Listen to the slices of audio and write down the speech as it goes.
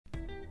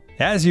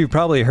As you've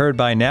probably heard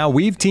by now,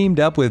 we've teamed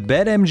up with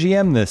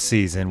BetMGM this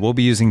season. We'll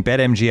be using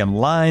BetMGM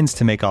lines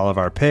to make all of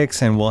our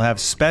picks, and we'll have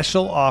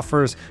special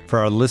offers for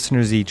our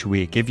listeners each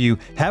week. If you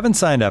haven't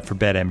signed up for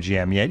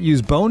BetMGM yet,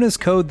 use bonus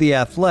code The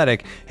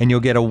Athletic, and you'll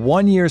get a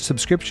 1-year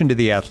subscription to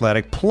The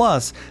Athletic,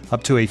 plus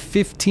up to a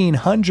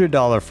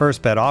 $1,500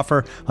 first bet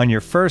offer on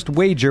your first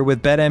wager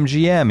with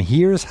BetMGM.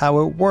 Here's how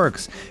it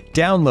works.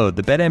 Download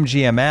the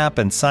BetMGM app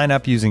and sign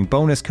up using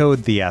bonus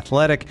code The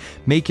Athletic.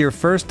 Make your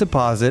first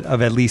deposit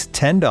of at least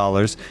 $10.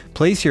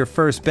 Place your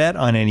first bet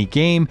on any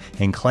game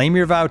and claim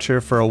your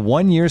voucher for a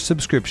 1-year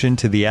subscription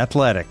to The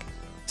Athletic.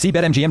 See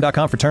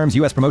BetMGM.com for terms.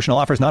 U.S. promotional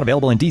offers not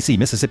available in D.C.,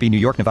 Mississippi, New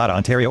York, Nevada,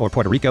 Ontario, or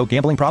Puerto Rico.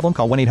 Gambling problem?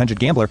 Call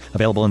 1-800-GAMBLER.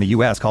 Available in the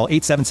U.S. Call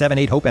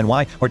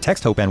 877-8-HOPE-NY or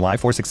text HOPE-NY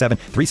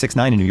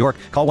 467-369 in New York.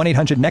 Call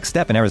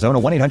 1-800-NEXT-STEP in Arizona.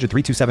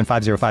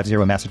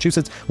 1-800-327-5050 in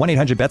Massachusetts.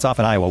 1-800-BETS-OFF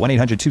in Iowa.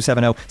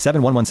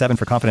 1-800-270-7117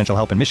 for confidential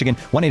help in Michigan.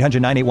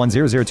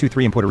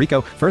 1-800-981-0023 in Puerto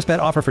Rico. First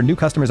bet offer for new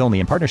customers only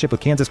in partnership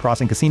with Kansas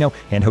Crossing Casino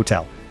and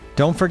Hotel.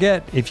 Don't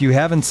forget, if you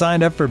haven't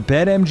signed up for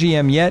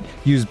BetMGM yet,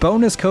 use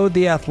bonus code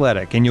The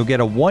Athletic, and you'll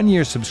get a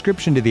 1-year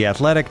subscription to The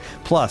Athletic,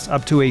 plus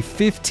up to a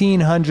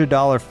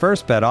 $1,500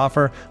 first bet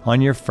offer on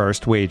your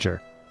first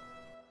wager.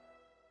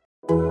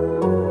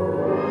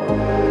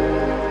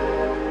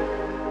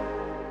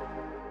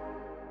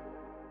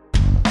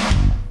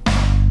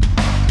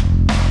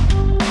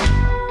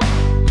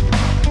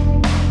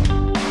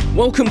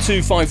 Welcome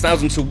to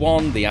 5000 to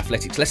 1, the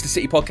Athletics Leicester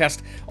City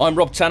podcast. I'm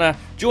Rob Tanner.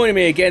 Joining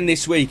me again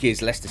this week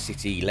is Leicester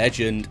City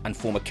legend and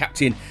former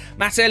captain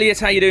Matt Elliott.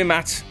 How you doing,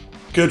 Matt?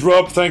 Good,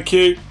 Rob. Thank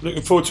you.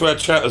 Looking forward to our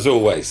chat as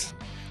always.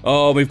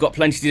 Oh, we've got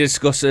plenty to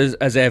discuss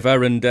as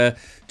ever, and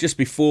just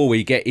before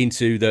we get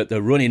into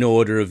the running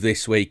order of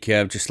this week,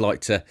 I'd just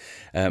like to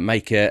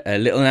make a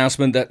little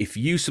announcement that if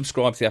you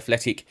subscribe to The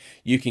Athletic,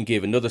 you can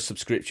give another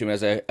subscription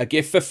as a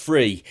gift for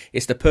free.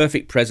 It's the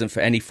perfect present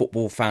for any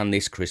football fan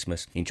this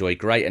Christmas. Enjoy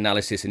great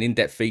analysis and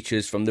in-depth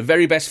features from the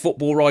very best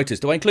football writers.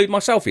 Do I include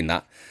myself in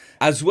that?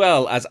 As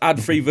well as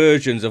ad-free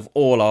versions of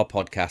all our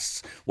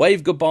podcasts.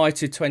 Wave goodbye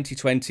to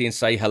 2020 and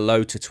say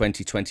hello to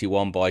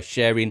 2021 by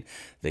sharing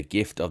the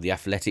gift of The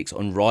Athletic's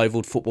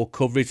unrivaled football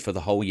coverage for the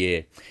whole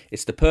year.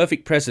 It's the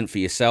perfect present for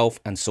yourself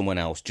and someone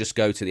else. Just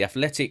go to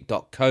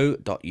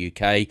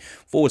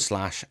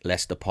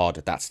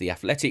theathletic.co.uk/LeicesterPod. That's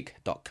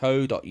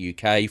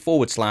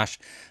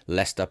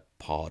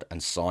theathletic.co.uk/LeicesterPod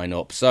and sign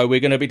up. So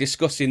we're going to be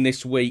discussing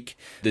this week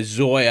the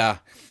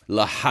Zoya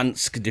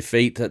Luhansk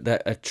defeat,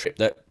 a trip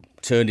that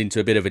turned into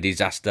a bit of a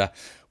disaster.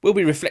 We'll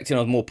be reflecting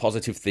on more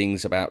positive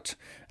things about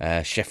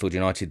Sheffield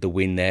United, the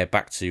win there,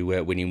 back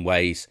to winning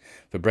ways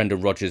for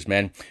Brendan Rodgers'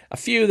 men. A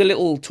few of the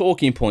little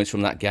talking points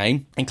from that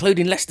game,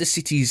 including Leicester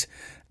City's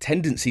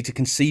tendency to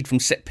concede from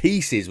set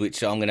pieces,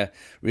 which I'm going to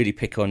really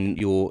pick on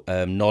your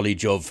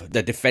knowledge of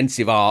the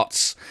defensive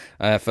arts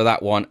for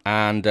that one.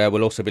 And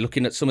we'll also be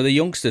looking at some of the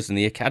youngsters in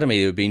the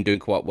academy who have been doing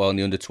quite well in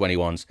the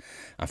under-21s.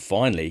 And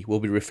finally, we'll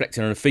be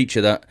reflecting on a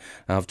feature that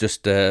I've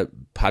just had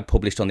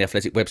published on the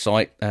Athletic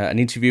website, an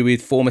interview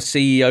with former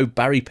CEO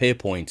Barry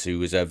Pierpoint, who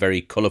was a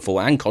very colourful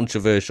and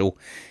controversial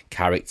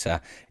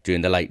character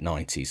during the late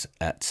 90s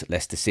at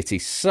Leicester City.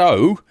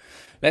 So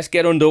let's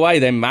get underway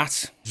then,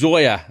 Matt.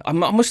 Zoya, I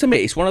must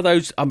admit, it's one of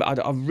those,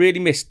 I really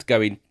missed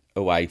going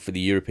away for the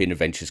European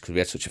adventures because we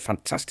had such a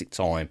fantastic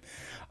time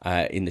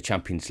in the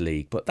Champions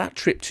League. But that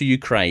trip to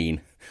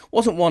Ukraine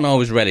wasn't one I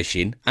was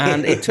relishing,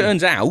 and it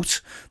turns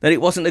out that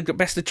it wasn't the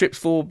best of trips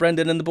for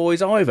Brendan and the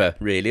boys either,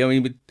 really. I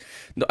mean,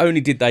 not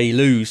only did they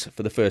lose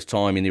for the first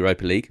time in the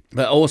Europa League,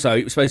 but also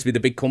it was supposed to be the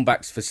big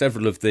comebacks for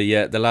several of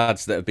the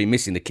lads that have been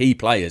missing, the key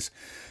players.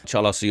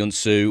 Charles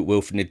Söyüncü,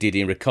 Wilfred Ndidi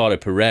and Ricardo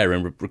Pereira,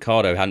 and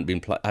Ricardo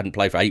hadn't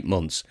played for 8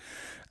 months.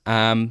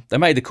 They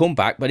made the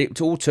comeback, but it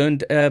all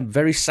turned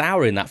very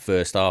sour in that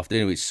first half,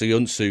 didn't it? With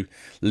Söyüncü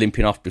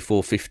limping off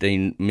before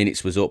 15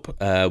 minutes was up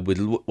with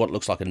what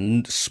looks like a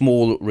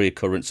small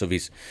reoccurrence of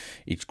his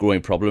groin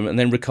problem. And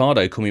then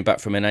Ricardo, coming back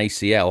from an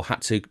ACL,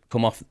 had to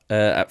come off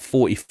at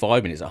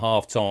 45 minutes at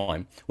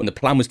half-time when the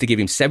plan was to give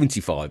him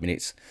 75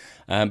 minutes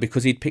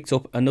because he'd picked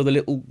up another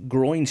little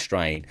groin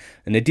strain.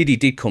 And Ndidi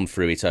did come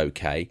through it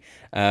okay.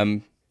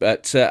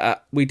 But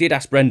we did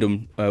ask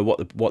Brendan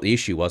what the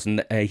issue was,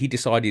 and he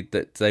decided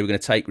that they were going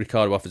to take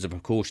Ricardo off as a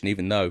precaution,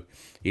 even though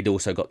he'd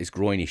also got this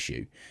groin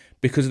issue,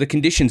 because of the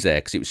conditions there,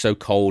 because it was so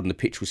cold and the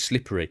pitch was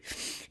slippery.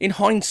 In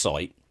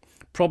hindsight,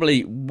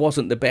 probably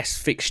wasn't the best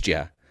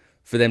fixture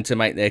for them to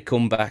make their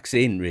comebacks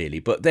in, really.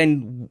 But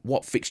then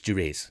what fixture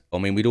is? I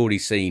mean, we'd already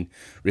seen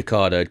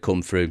Ricardo had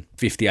come through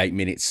 58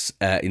 minutes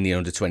in the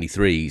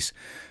under-23s.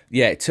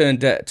 Yeah, it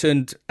turned out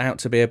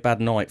to be a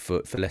bad night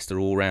for Leicester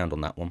all round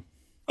on that one.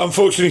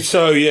 Unfortunately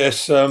so,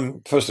 yes.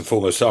 First and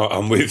foremost,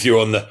 I'm with you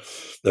on the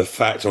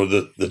fact or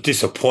the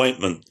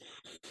disappointment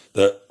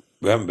that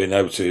we haven't been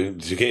able to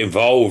get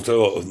involved.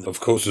 Of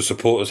course, the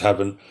supporters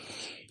haven't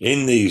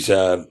in these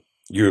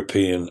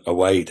European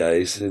away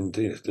days. And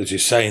as you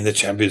say, in the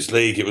Champions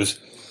League, it was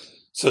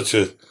such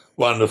a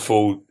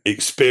wonderful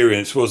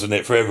experience, wasn't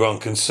it, for everyone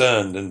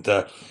concerned? And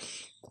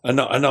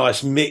a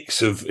nice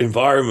mix of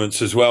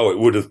environments as well. It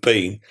would have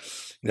been,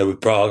 with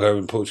Braga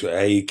and Portugal,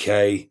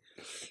 AEK,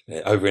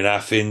 over in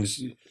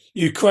Athens.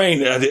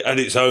 Ukraine had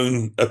its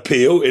own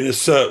appeal in a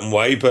certain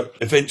way, but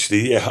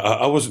eventually,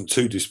 I wasn't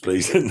too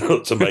displeased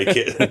not to make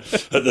it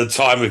at the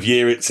time of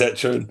year,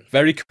 etc.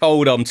 Very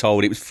cold, I'm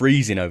told. It was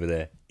freezing over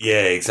there.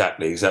 Yeah,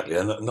 exactly.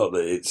 And not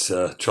that it's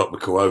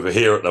tropical over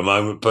here at the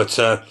moment, but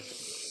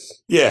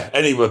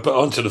anyway, but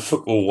onto the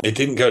football. It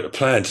didn't go to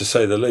plan, to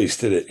say the least,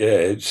 did it?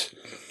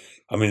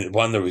 Yeah, it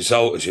won the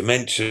result, as you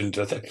mentioned.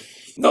 I think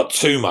not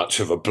too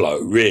much of a blow,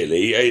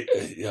 really.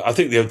 I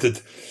think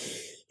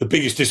the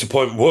biggest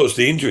disappointment was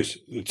the injuries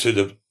to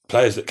the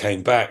players that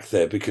came back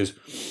there, because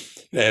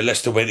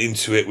Leicester went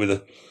into it with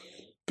a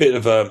bit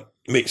of a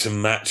mix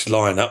and match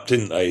lineup,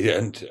 didn't they?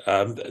 And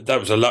that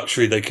was a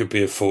luxury they could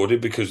be afforded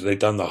because they'd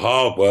done the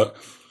hard work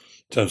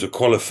in terms of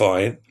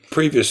qualifying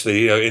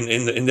previously,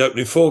 in the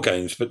opening 4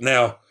 games. But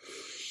now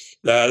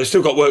they've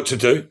still got work to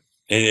do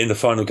in the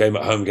final game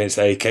at home against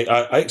AEK.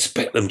 I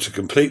expect them to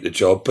complete the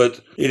job,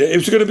 but it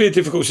was going to be a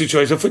difficult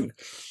situation. I think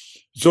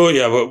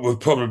Zoya were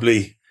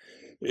probably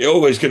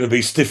always going to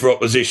be stiffer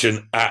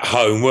opposition at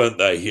home, weren't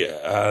they?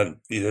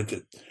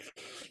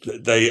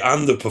 They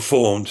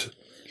underperformed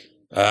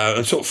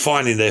and sort of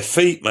finding their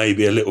feet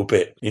maybe a little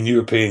bit in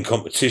European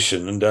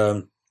competition, and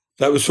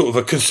that was sort of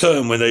a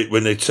concern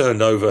when they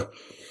turned over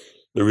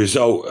the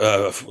result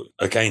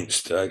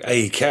against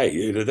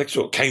AEK. They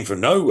sort of came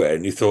from nowhere,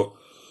 and you thought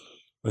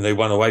when they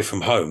won away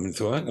from home, you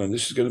thought, hang on,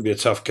 this is going to be a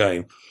tough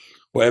game,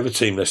 whatever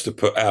team Leicester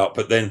put out.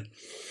 But then,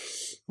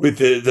 with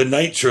the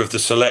nature of the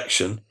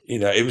selection,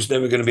 it was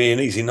never going to be an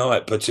easy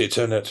night, but it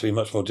turned out to be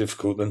much more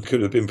difficult than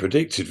could have been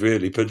predicted,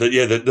 really. But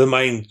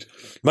the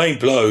main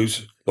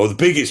blows, or the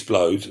biggest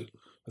blows,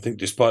 I think,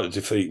 despite the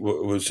defeat,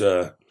 was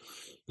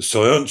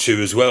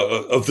Soyuncu as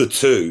well. Of the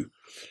two,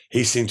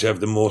 he seemed to have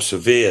the more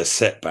severe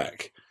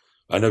setback.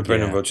 I know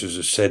Brendan Rodgers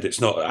has said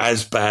it's not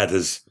as bad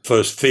as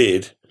first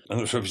feared. I'm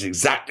not sure if it's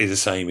exactly the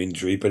same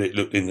injury, but it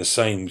looked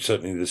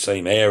certainly the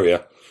same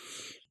area.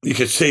 You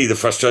could see the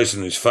frustration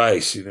in his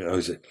face,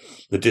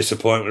 the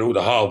disappointment, all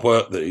the hard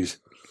work that he's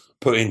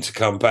put in to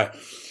come back.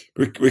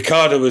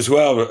 Ricardo as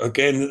well,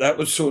 again, that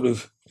was sort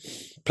of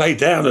played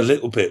down a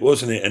little bit,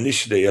 wasn't it,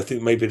 initially? I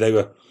think maybe they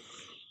were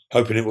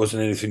hoping it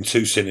wasn't anything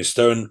too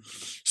sinister, and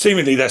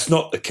seemingly that's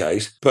not the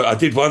case. But I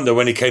did wonder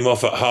when he came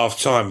off at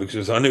half-time,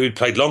 because I knew he'd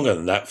played longer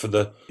than that for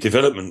the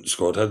development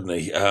squad, hadn't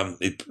he?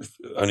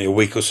 Only a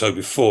week or so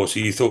before, so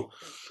you thought,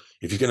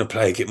 if you're going to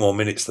play, get more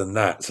minutes than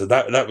that. So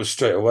that was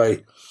straight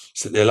away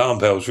set the alarm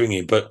bells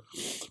ringing. But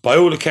by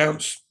all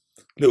accounts,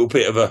 a little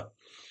bit of a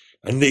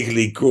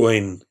niggly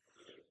groin,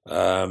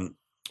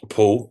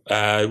 Paul,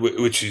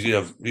 which is,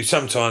 you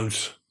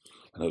sometimes,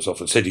 and it's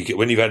often said,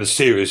 when you've had a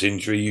serious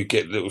injury, you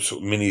get little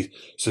sort of mini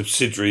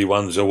subsidiary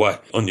ones away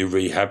on your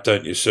rehab,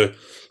 don't you? So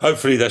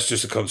hopefully that's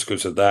just a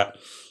consequence of that.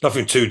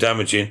 Nothing too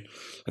damaging,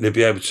 and he'll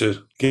be able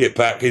to get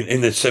back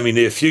in the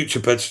semi-near future.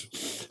 But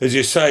as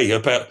you say,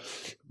 about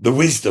the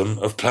wisdom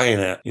of playing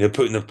out,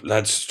 putting the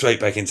lads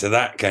straight back into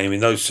that game in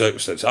those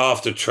circumstances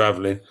after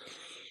travelling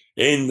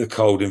in the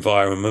cold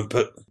environment.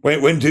 But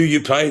when do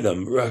you play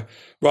them?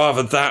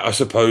 Rather that, I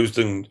suppose,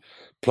 than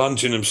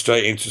plunging them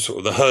straight into sort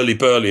of the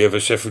hurly-burly of a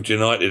Sheffield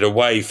United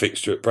away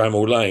fixture at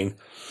Bramall Lane,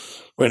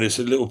 when it's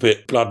a little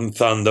bit blood and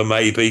thunder,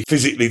 maybe,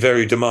 physically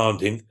very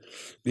demanding.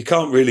 You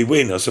can't really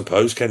win, I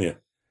suppose, can you?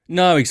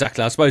 No,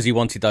 exactly. I suppose he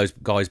wanted those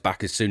guys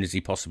back as soon as he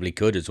possibly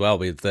could as well,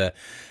 with the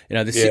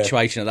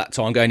situation at that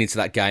time going into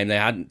that game. They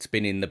hadn't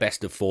been in the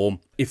best of form.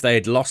 If they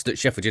had lost at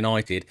Sheffield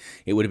United,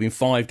 it would have been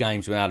 5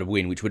 games without a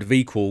win, which would have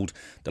equalled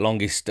the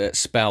longest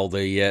spell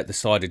the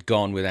side had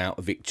gone without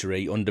a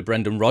victory under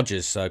Brendan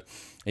Rodgers. So,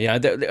 I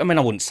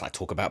wouldn't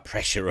talk about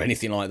pressure or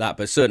anything like that,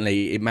 but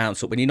certainly it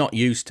mounts up when you're not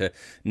used to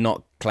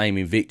not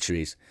claiming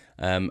victories.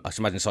 I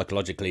imagine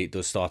psychologically it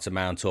does start to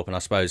mount up, and I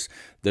suppose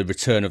the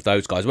return of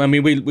those guys. Well, we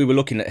were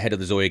looking ahead of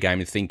the Zoya game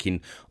and thinking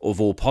of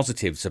all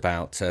positives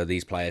about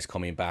these players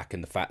coming back,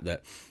 and the fact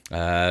that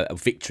a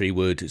victory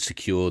would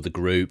secure the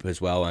group as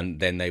well,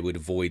 and then they would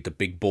avoid the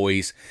big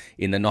boys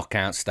in the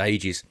knockout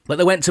stages. But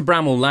they went to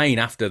Bramall Lane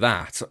after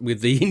that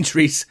with the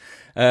injuries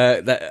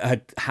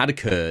that had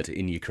occurred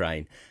in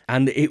Ukraine,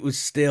 and it was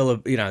still a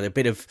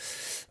bit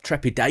of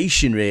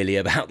trepidation really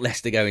about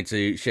Leicester going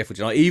to Sheffield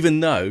United, even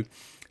though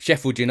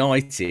Sheffield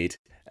United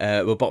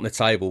were bottom of the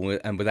table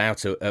and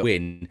without a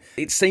win.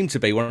 It seemed to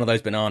be one of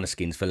those banana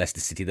skins for Leicester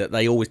City that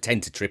they always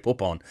tend to trip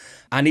up on.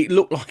 And it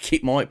looked like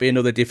it might be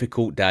another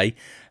difficult day.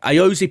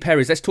 Ayoze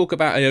Perez, let's talk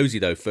about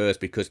Ayoze though first,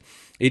 because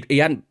he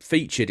hadn't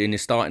featured in the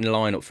starting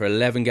lineup for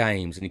 11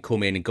 games, and he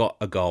come in and got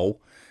a goal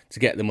to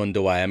get them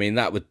underway. I mean,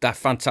 that's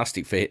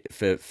fantastic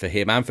for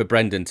him and for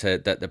Brendan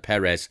that the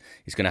Perez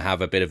is going to have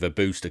a bit of a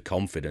boost of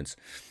confidence.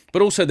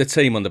 But also the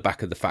team on the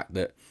back of the fact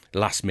that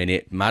last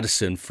minute,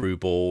 Maddison through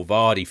ball,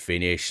 Vardy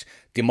finish,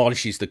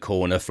 demolishes the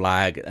corner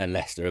flag, and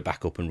Leicester are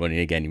back up and running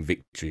again in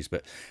victories.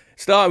 But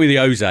start with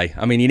Ayoze.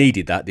 I mean, he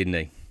needed that, didn't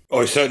he? Oh,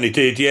 he certainly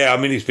did, yeah.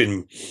 I mean, he's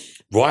been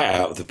right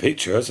out of the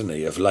picture, hasn't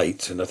he, of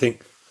late? And I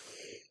think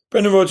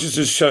Brendan Rodgers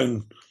has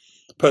shown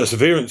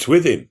perseverance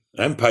with him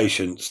and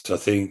patience. I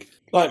think,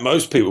 like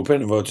most people,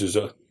 Brendan Rodgers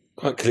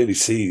quite clearly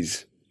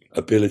sees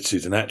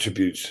abilities and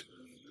attributes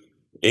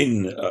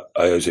in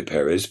Jose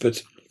Perez,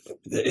 but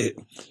it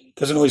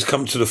doesn't always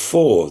come to the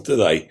fore, do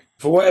they?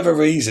 For whatever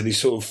reason, he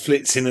sort of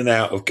flits in and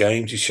out of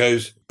games. He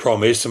shows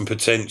promise and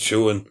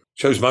potential and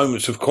shows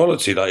moments of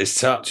quality, like his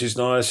touch is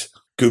nice,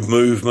 good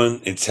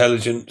movement,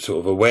 intelligent sort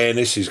of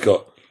awareness.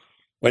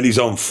 When he's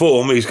on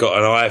form, he's got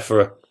an eye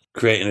for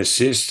creating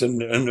assists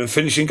and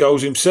finishing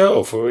goals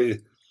himself, or when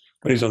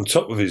he's on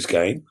top of his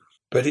game.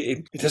 But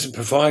he doesn't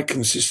provide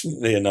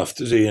consistently enough,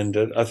 does he? And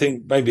I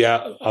think maybe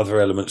other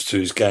elements to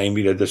his game,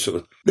 there's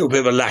sort of a little bit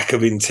of a lack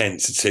of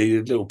intensity,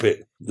 a little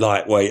bit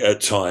lightweight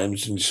at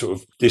times, and sort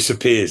of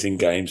disappears in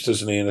games,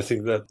 doesn't he? And I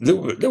think that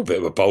little bit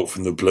of a bolt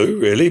from the blue,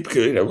 really,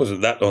 because it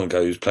wasn't that long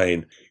ago he was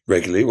playing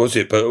regularly, was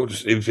it? But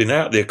he's been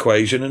out of the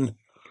equation, and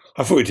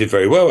I thought he did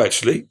very well,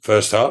 actually,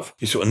 first half.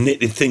 He sort of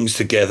knitted things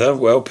together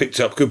well,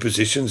 picked up good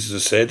positions, as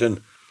I said,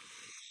 and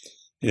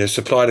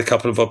supplied a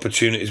couple of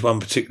opportunities, one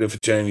particular for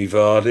Jamie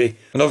Vardy,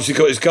 and obviously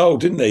got his goal,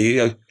 didn't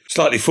he?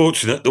 Slightly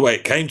fortunate the way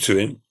it came to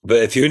him, but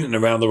if you're in and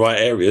around the right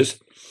areas,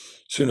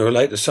 sooner or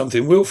later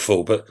something will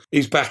fall. But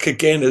he's back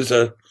again as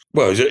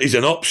he's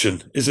an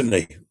option, isn't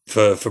he,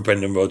 for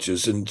Brendan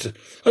Rodgers? And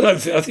I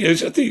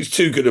think he's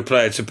too good a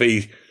player to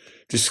be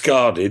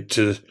discarded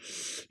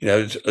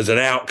as an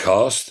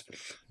outcast.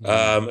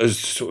 As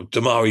sort of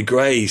Damari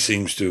Gray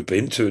seems to have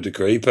been to a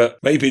degree, but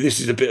maybe this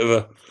is a bit of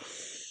a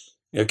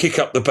kick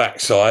up the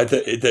backside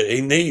that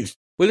he needs.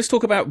 Well, let's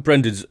talk about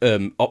Brendan's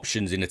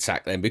options in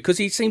attack then, because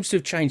he seems to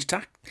have changed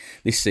tack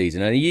this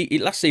season.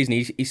 And last season,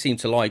 he seemed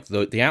to like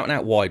the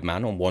out-and-out wide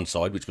man on one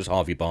side, which was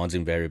Harvey Barnes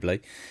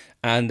invariably.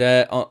 And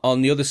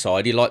on the other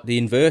side, he liked the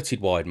inverted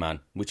wide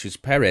man, which was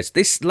Perez.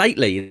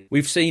 Lately,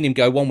 we've seen him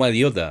go one way or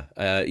the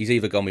other. He's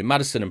either gone with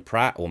Maddison and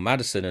Pratt or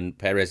Maddison and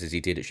Perez, as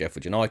he did at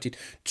Sheffield United.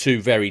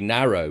 Two very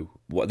narrow.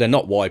 They're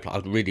not wide. I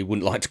really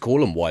wouldn't like to call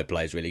them wide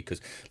players, really, because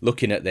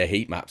looking at their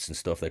heat maps and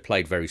stuff, they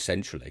played very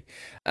centrally.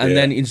 And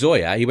then in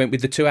Zoya, he went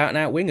with the two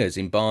out-and-out wingers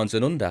in Barnes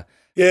and Under.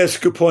 Yeah, it's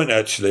a good point,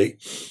 actually.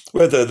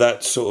 Whether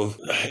that's sort of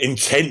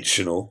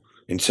intentional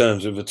in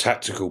terms of a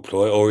tactical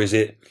ploy, or is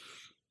it,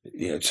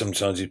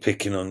 sometimes he's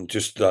picking on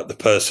just like the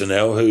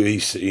personnel who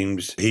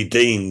he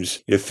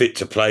deems fit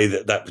to play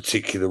that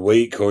particular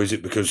week, or is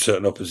it because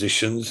certain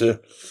oppositions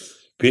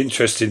be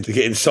interesting to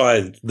get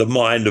inside the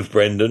mind of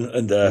Brendan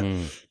and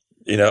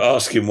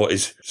ask him what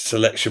his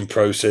selection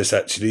process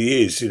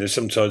actually is.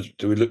 Sometimes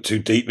do we look too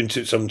deep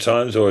into it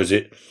sometimes, or is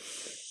it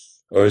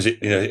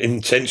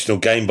intentional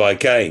game by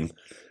game?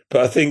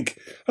 But I think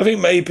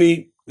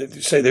maybe,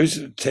 say there is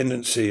a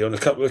tendency on a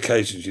couple of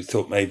occasions you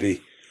thought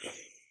maybe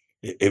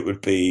it would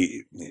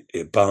be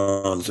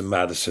Barnes and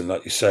Maddison,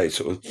 like you say,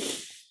 sort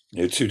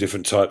of, two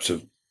different types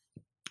of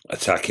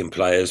attacking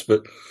players.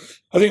 But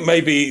I think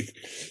maybe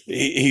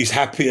he's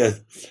happier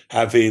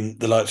having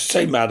the likes,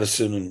 say,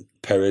 Maddison and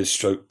Perez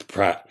stroke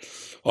Pratt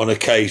on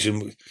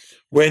occasion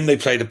when they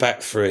play the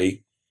back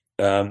three,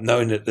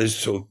 knowing that there's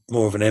sort of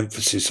more of an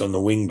emphasis on the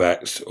wing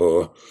backs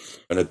or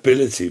an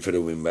ability for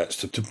the wing backs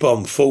to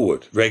bomb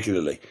forward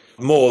regularly,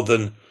 more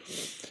than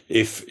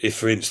if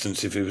for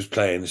instance, if he was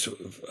playing sort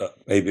of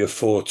maybe a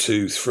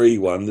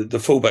 4-2-3-1, the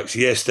fullbacks,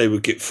 yes, they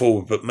would get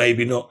forward, but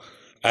maybe not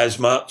as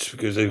much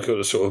because they've got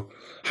to sort of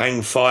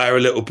hang fire a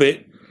little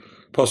bit.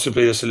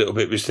 Possibly that's a little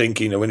bit of his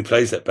thinking. When he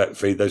plays that back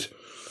three, those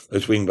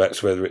wing backs,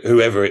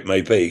 whoever it may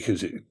be,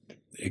 because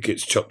it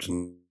gets chopped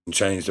and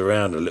changed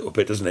around a little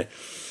bit, doesn't it?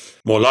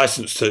 More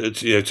license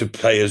to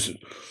play as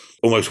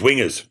almost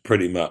wingers,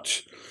 pretty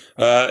much.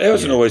 It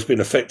hasn't always been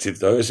effective,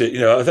 though, is it?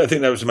 I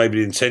think that was maybe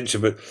the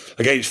intention, but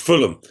against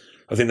Fulham,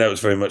 I think that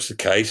was very much the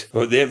case.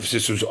 But the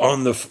emphasis was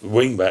on the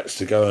wing backs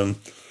to go and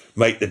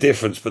make the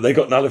difference. But they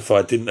got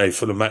nullified, didn't they?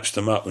 Fulham matched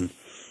them up, and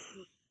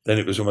then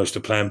it was almost a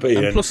plan B.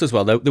 And plus, as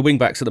well, the wing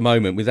backs at the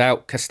moment,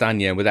 without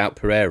Castagna and without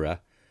Pereira,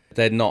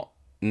 they're not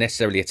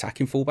necessarily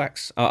attacking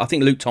fullbacks. I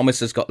think Luke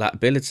Thomas has got that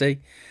ability,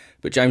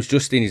 but James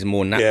Justin is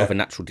more of a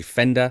natural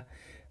defender.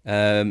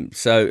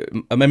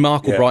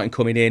 Michael Brighton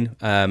coming in,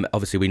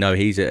 obviously we know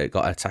he's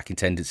got attacking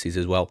tendencies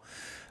as well.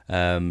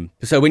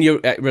 So when you're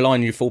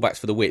relying on your fullbacks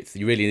for the width,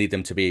 you really need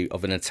them to be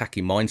of an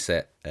attacking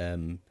mindset.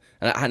 And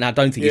I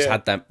don't think he's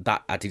had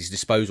that at his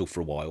disposal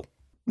for a while.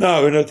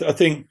 No, and I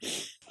think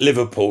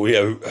Liverpool,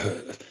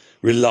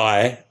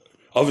 rely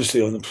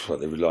obviously on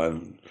they rely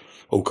on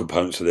all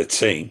components of their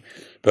team,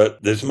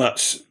 but there's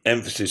much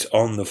emphasis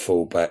on the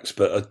fullbacks.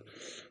 But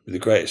with the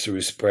greatest of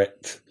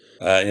respect,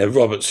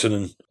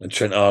 Robertson and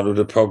Trent Arnold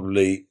are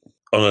probably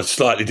on a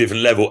slightly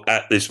different level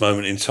at this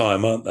moment in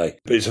time, aren't they?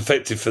 But it's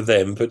effective for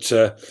them. But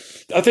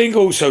I think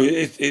also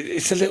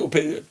it's a little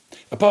bit,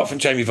 apart from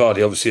Jamie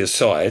Vardy, obviously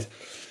aside,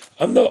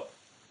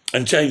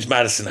 and James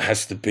Maddison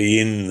has to be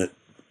in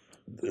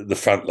the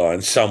front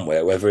line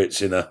somewhere, whether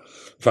it's in a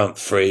front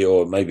three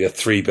or maybe a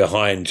three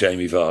behind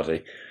Jamie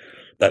Vardy.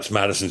 That's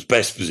Maddison's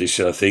best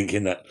position, I think,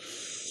 in that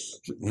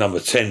number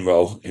 10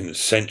 role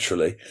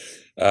centrally.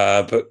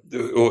 But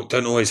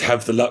don't always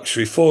have the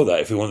luxury for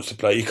that if he wants to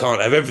play. You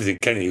can't have everything,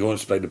 can you? He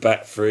wants to play the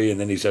back three, and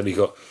then he's only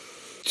got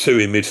two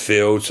in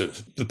midfield. So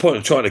the point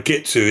I'm trying to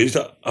get to is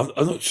that I'm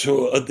not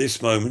sure at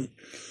this moment,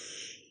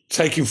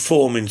 taking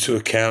form into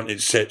account,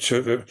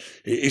 etc.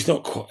 He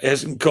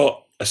hasn't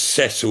got a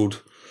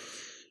settled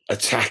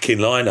attacking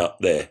lineup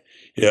there.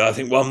 I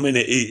think one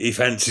minute he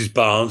fancies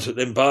Barnes, but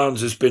then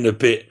Barnes has been a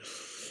bit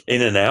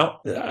in and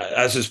out,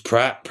 as has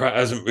Pratt. Pratt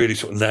hasn't really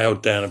sort of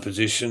nailed down a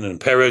position. And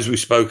Perez, we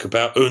spoke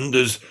about.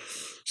 Under's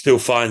still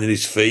finding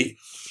his feet.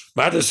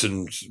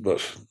 Maddison, well,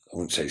 I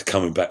wouldn't say he's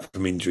coming back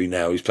from injury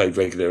now. He's played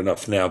regular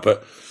enough now,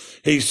 but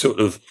he's sort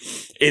of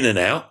in and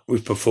out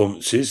with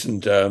performances,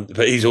 and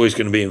but he's always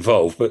going to be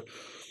involved. But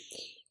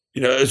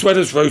as well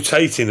as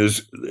rotating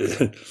as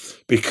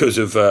because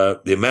of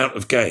the amount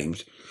of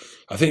games,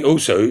 I think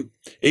also,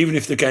 even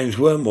if the games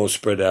were more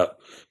spread out,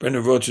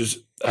 Brendan Rodgers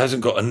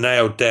hasn't got a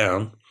nailed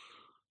down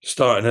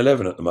starting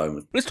 11 at the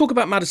moment. Let's talk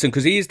about Maddison,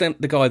 because he is the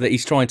guy that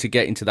he's trying to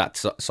get into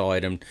that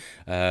side, and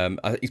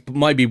it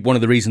might be one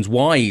of the reasons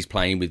why he's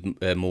playing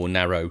with more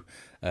narrow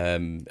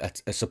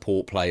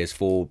support players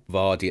for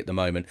Vardy at the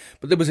moment.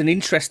 But there was an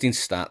interesting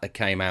stat that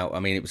came out. I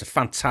mean, it was a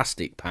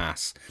fantastic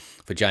pass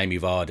for Jamie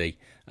Vardy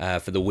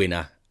for the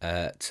winner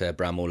at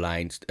Bramall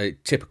Lane.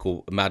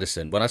 Typical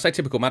Maddison. When I say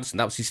typical Maddison,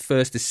 that was his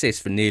first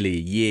assist for nearly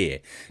a year.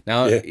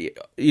 Now,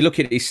 you look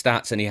at his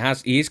stats, and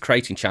he is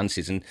creating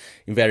chances, and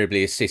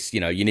invariably assists.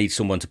 You need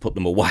someone to put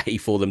them away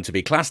for them to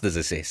be classed as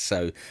assists.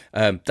 So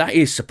that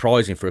is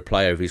surprising for a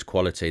player of his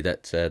quality.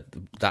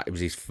 That was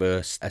his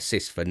first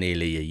assist for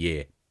nearly a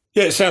year.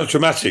 Yeah, it sounds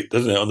dramatic,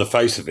 doesn't it, on the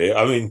face of it?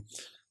 I mean,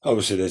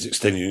 obviously there's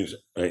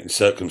extenuating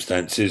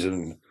circumstances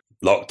and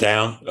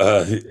lockdown.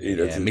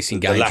 Missing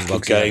games, lack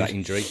of games, that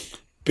injury.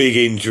 Big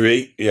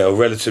injury,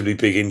 relatively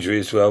big injury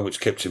as well, which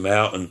kept him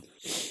out.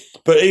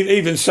 But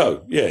even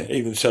so,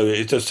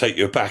 it does take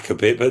you aback a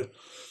bit. But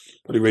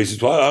probably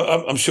reasons why.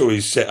 I'm sure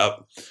he's set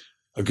up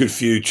a good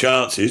few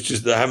chances,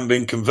 just that haven't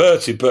been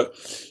converted. But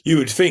you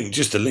would think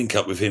just a link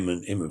up with him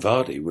and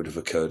Vardy would have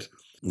occurred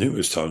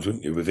numerous times,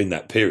 wouldn't you, within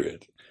that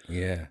period?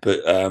 Yeah.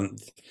 But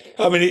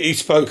he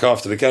spoke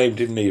after the game,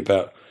 didn't he?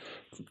 About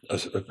I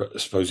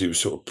suppose he was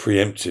sort of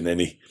preempting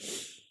any.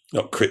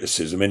 Not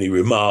criticism, any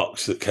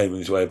remarks that came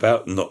his way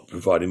about not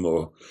providing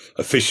more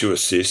official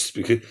assists,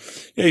 because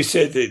he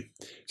said that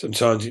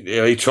sometimes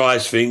he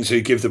tries things, so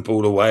he gives the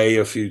ball away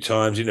a few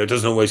times. It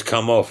doesn't always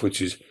come off,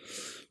 which is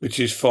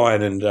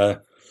fine. And I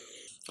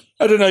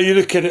don't know. You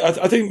look at it.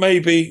 I think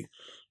maybe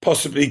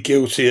possibly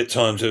guilty at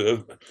times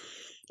of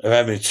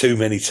having too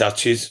many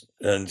touches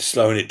and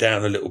slowing it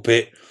down a little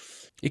bit.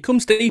 He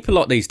comes deep a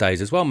lot these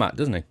days as well, Matt,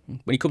 doesn't he?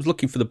 When he comes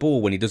looking for the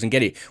ball, when he doesn't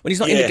get it. When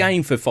he's not in the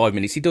game for 5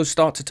 minutes, he does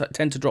start to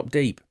tend to drop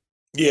deep.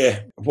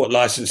 Yeah. What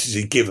licence is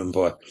he given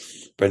by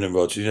Brendan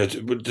Rodgers?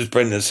 Does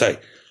Brendan say,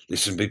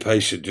 listen, be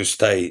patient, just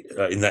stay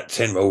in that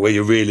 10 role where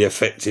you're really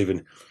effective,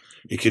 and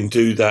you can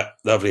do that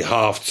lovely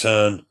half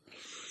turn,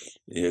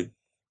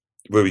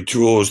 where he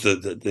draws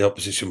the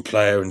opposition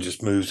player and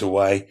just moves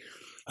away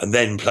and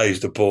then plays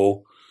the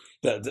ball.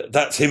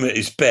 That's him at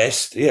his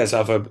best. He has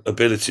other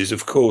abilities,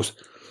 of course.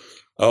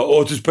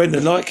 Or does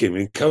Brendan like him,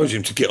 encourage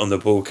him to get on the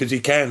ball? Because he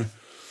can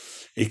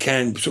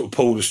sort of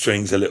pull the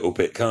strings a little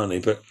bit, can't he?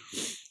 But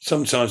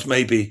sometimes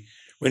maybe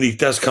when he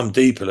does come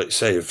deeper, let's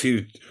say a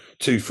few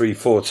 2, 3,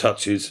 4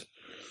 touches,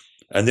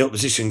 and the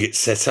opposition gets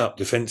set up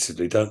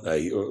defensively, don't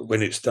they? Or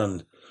when it's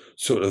done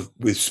sort of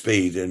with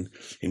speed and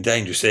in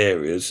dangerous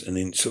areas and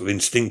in sort of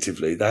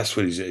instinctively, that's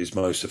when he's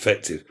most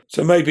effective.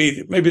 So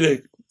maybe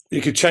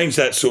he could change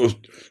that sort of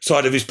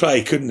side of his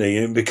play, couldn't he?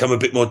 And become a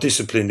bit more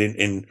disciplined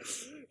in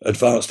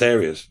advanced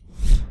areas.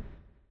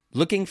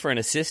 Looking for an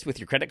assist with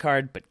your credit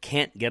card but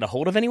can't get a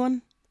hold of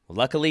anyone?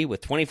 Luckily,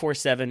 with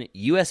 24/7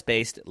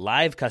 US-based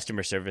live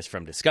customer service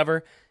from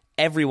Discover,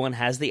 everyone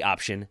has the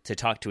option to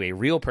talk to a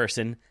real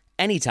person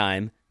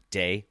anytime,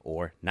 day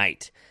or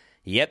night.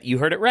 Yep, you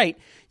heard it right.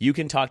 You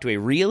can talk to a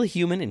real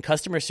human in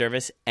customer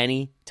service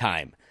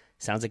anytime.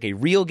 Sounds like a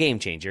real game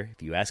changer,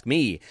 if you ask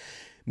me.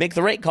 Make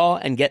the right call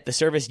and get the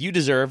service you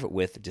deserve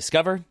with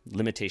Discover.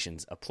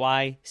 Limitations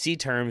apply. See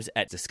terms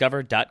at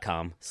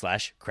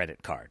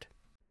discover.com/creditcard.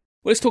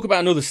 Well, let's talk about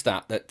another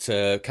stat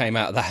that came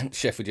out of that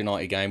Sheffield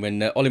United game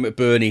when Ollie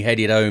McBurney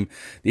headed home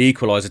the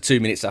equaliser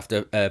 2 minutes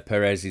after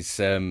Perez's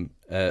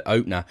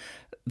opener.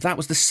 That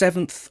was the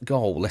 7th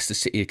goal Leicester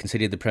City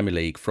conceded in the Premier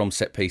League from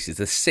set pieces,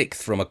 the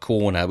 6th from a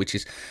corner, which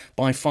is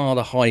by far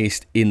the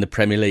highest in the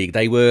Premier League.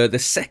 They were the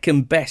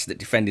second best at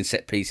defending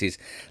set pieces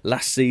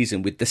last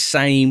season, with the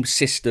same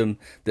system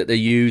that they're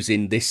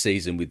using this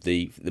season, with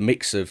the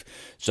mix of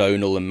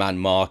zonal and man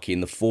marking,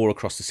 the 4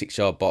 across the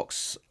 6-yard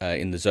box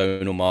in the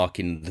zonal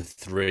marking, the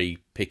 3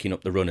 picking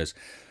up the runners.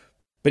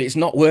 But it's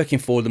not working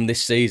for them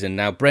this season.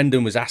 Now,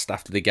 Brendan was asked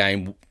after the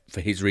game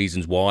for his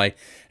reasons why, and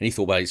he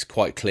thought, well, it's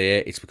quite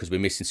clear. It's because we're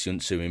missing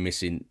Söyüncü, we're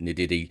missing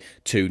Ndidi,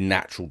 2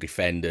 natural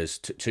defenders,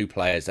 2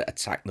 players that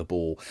attack the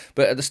ball.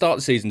 But at the start of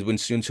the season, when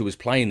Söyüncü was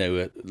playing, they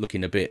were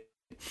looking a bit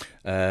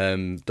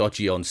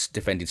dodgy on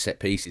defending set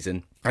pieces.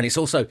 And it's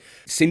also,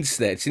 since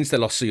they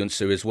lost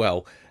Söyüncü as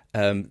well,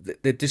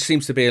 There just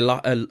seems to be a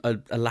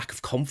lack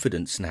of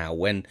confidence now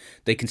when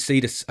they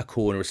concede a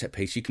corner, a set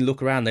piece. You can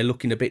look around; they're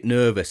looking a bit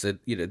nervous.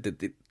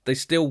 They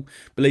still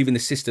believe in the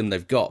system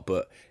they've got,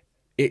 but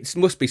it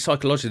must be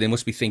psychologically. They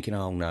must be thinking,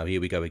 "Oh no,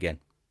 here we go again."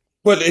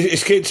 Well,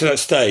 it's getting to that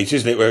stage,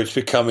 isn't it, where it's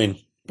becoming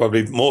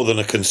probably more than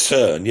a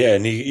concern. Yeah,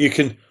 and you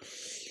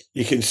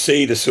can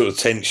see the sort of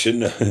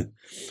tension.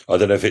 I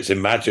don't know if it's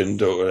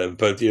imagined or whatever,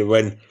 but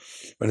when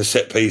a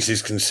set piece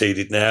is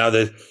conceded now,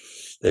 there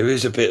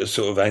is a bit of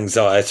sort of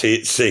anxiety,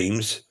 it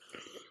seems,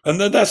 and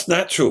that's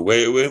natural.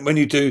 When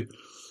you do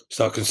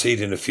start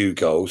conceding a few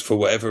goals for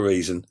whatever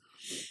reason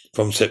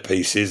from set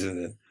pieces,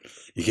 and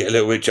you get a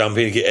little bit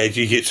jumpy, you get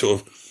edgy, you get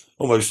sort of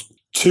almost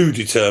too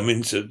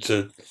determined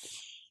to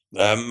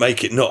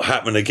make it not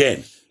happen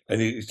again.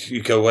 And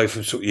you go away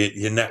from sort of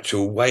your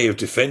natural way of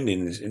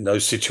defending in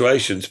those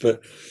situations.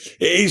 But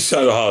it is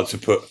so hard to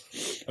put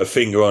a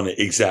finger on it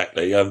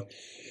exactly.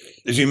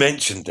 As you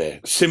mentioned there,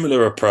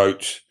 similar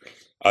approach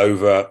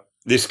over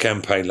this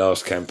campaign,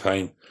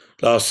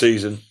 last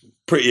season,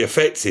 pretty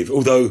effective.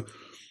 Although,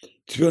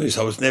 to be honest,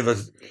 I was never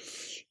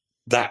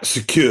that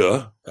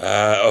secure.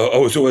 I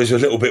was always a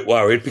little bit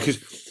worried because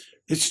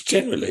it's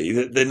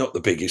generally they're not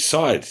the biggest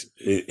side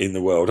in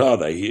the world, are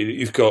they?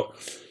 You've got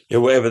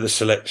whatever the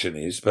selection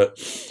is, but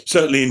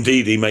certainly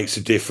Ndidi makes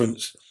a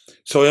difference.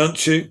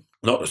 Soyuncu,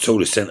 not the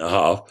tallest centre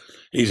half,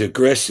 he's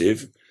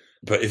aggressive,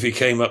 but if he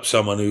came up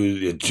someone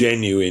who's a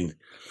genuine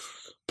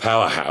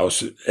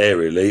powerhouse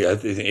aerially, I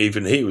think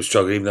even he was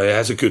struggling, even though he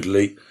has a good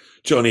leap.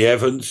 Johnny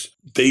Evans,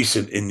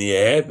 decent in the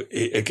air, but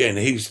again,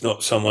 he's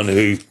not someone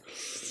who,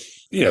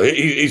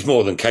 he's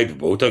more than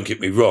capable, don't get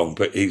me wrong,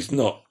 but he's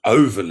not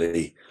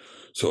overly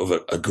sort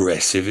of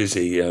aggressive, is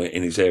he,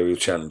 in his aerial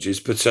challenges?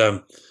 But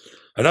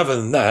and other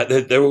than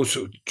that, they're all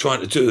sort of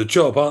trying to do the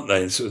job, aren't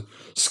they? And sort of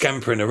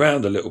scampering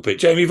around a little bit.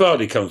 Jamie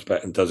Vardy comes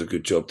back and does a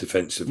good job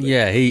defensively.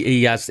 Yeah,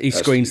 he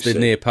screens the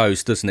near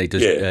post, doesn't he?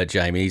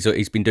 Jamie?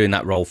 He's been doing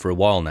that role for a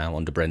while now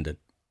under Brendan.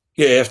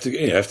 Yeah,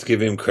 you have to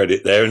give him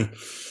credit there. And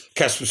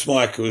Kasper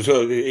Schmeichel as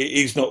well.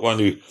 He's not one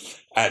who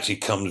actually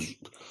comes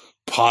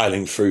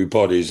piling through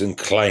bodies and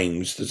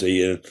claims, does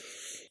he?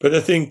 But I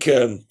think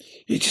you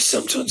just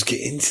sometimes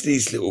get into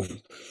these little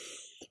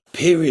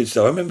periods,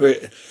 though. I remember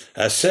it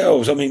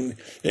ourselves. I mean,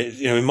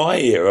 in my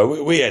era,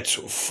 we had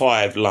sort of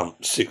 5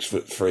 lumps,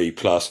 6'3"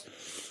 plus,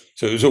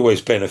 so it was always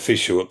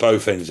beneficial at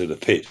both ends of the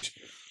pitch.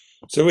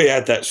 So we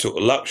had that sort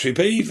of luxury.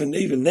 But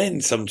even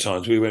then,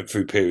 sometimes we went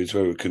through periods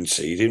where we were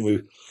conceding.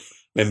 We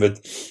remember,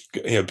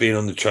 being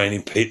on the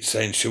training pitch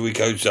saying, "Should we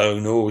go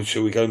zone or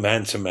should we go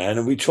man to man?"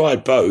 And we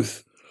tried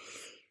both.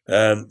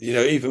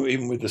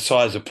 Even with the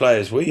size of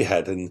players we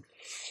had, and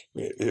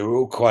they were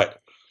all quite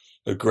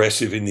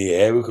aggressive in the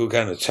air. We could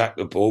go and attack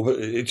the ball, but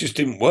it just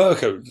didn't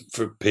work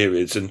for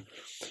periods. And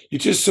you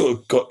just sort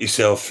of got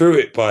yourself through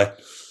it by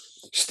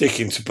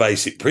sticking to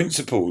basic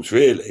principles,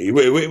 really.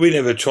 We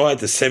never tried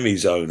the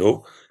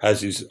semi-zonal,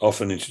 as is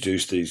often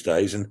introduced these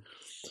days. And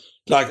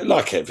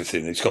like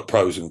everything, it's got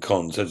pros and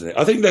cons, hasn't it?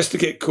 I think Leicester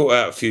get caught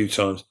out a few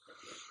times.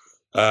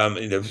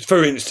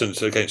 For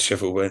instance, against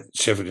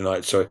Sheffield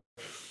United,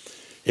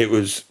 it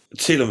was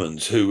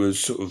Tielemans who was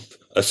sort of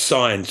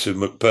assigned to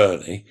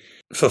McBurney.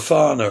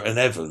 Fofana and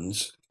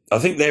Evans, I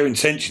think their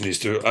intention is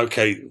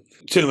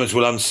Tielemans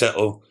will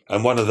unsettle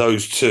and one of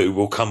those two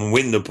will come and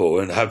win the ball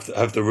and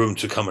have the room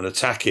to come and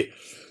attack it.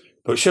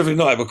 But Sheffield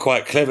United were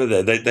quite clever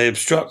there. They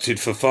obstructed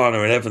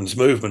Fofana and Evans'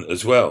 movement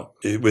as well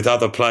with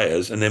other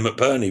players. And then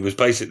McBurney was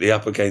basically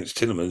up against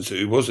Tielemans,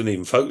 who wasn't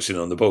even focusing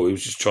on the ball. He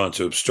was just trying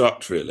to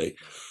obstruct, really.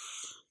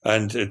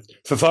 And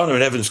Fofana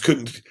and Evans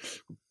couldn't,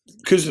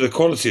 because of the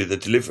quality of the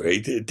delivery,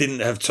 didn't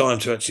have time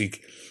to actually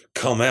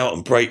come out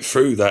and break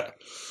through that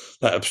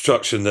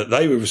obstruction that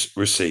they were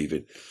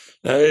receiving.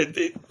 Now,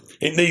 it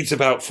needs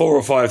about 4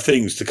 or 5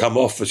 things to come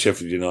off for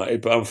Sheffield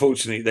United, but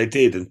unfortunately they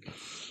did, and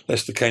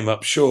Leicester came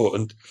up short.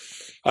 And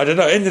I don't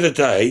know, end of the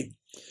day,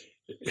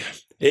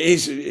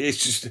 it's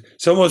just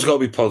someone's got to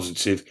be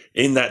positive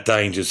in that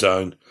danger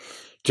zone,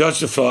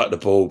 judge the flight of the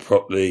ball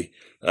properly,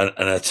 and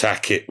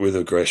attack it with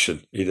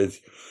aggression.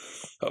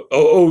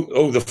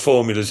 All the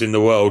formulas in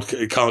the world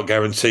can't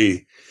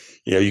guarantee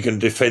you can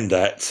defend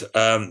that.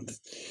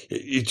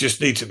 You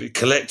just need to be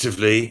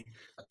collectively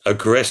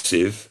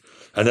aggressive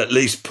and at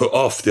least put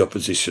off the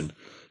opposition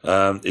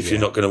if you're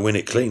not going to win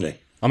it cleanly.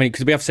 I mean,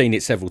 because we have seen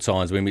it several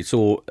times. When we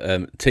saw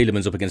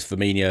Tielemans up against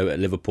Firmino at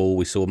Liverpool,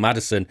 we saw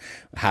Maddison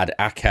had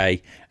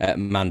Ake at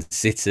Man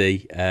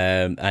City,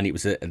 and it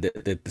was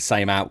the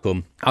same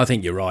outcome. I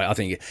think you're right. I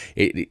think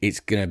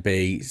it's going to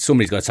be,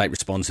 somebody's got to take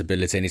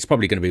responsibility, and it's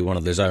probably going to be one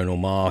of the zonal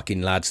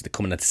marking lads that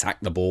come and attack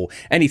the ball.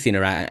 Anything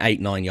around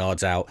 8-9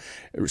 yards out,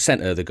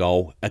 centre of the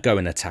goal, go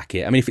and attack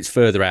it. I mean, if it's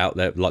further out,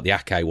 like the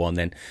Ake one,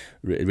 then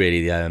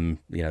really,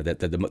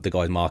 the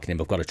guys marking him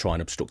have got to try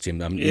and obstruct him.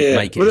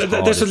 Make it as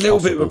hard that's as a little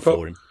bit of a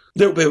for him.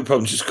 Little bit of a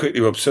problem, just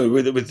quickly, Rob. So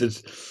with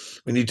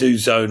when you do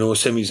zone or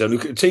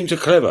semi-zone, teams are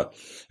clever.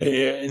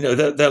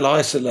 They'll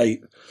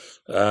isolate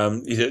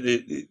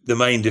the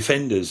main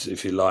defenders,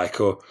 if you like,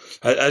 or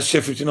as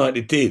Sheffield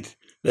United did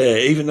there,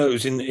 even though it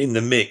was in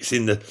the mix,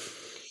 in the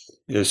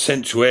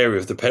central area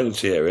of the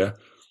penalty area,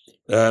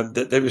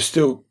 that they were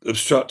still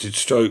obstructed,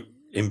 stroke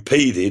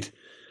impeded,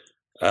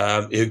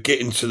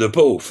 getting to the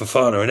ball for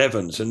Fofana and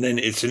Evans, and then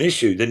it's an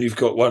issue. Then you've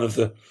got one of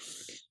the,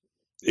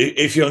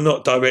 if you're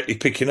not directly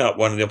picking up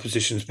one of the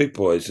opposition's big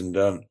boys, and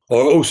or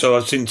also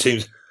I've seen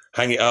teams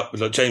hang it up.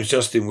 Like James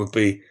Justin would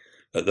be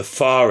at the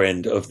far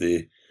end of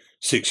the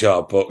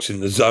 6-yard box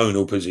in the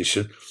zonal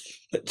position.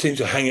 Teams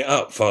will hang it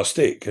up fast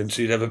stick, and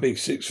so you'd have a big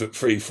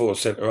 6'3",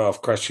 centre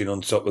half crashing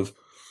on top of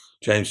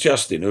James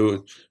Justin,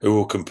 who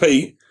will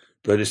compete,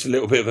 but it's a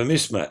little bit of a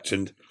mismatch,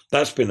 and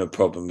that's been a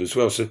problem as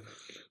well. So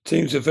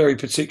teams are very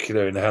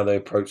particular in how they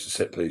approach the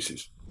set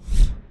pieces.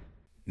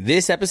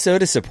 This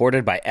episode is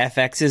supported by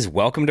FX's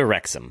Welcome to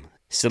Wrexham.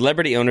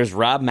 Celebrity owners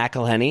Rob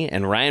McElhenney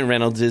and Ryan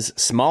Reynolds'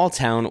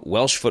 small-town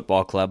Welsh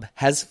football club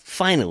has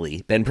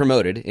finally been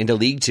promoted into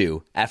League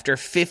Two after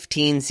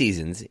 15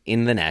 seasons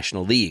in the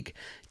National League.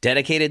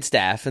 Dedicated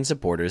staff and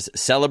supporters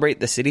celebrate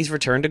the city's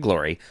return to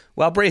glory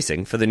while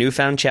bracing for the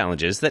newfound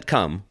challenges that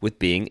come with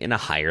being in a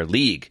higher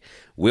league.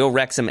 Will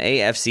Wrexham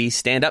AFC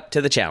stand up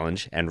to the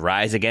challenge and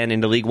rise again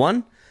into League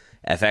One?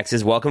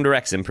 FX's Welcome to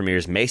Wrexham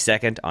premieres May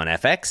 2nd on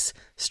FX,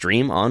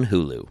 stream on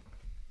Hulu.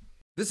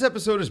 This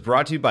episode is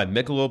brought to you by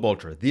Michelob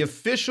Ultra, the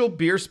official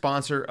beer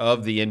sponsor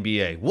of the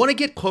NBA. Want to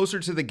get closer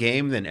to the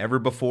game than ever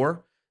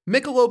before?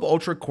 Michelob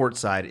Ultra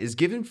Courtside is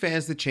giving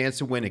fans the chance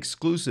to win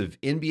exclusive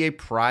NBA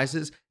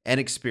prizes and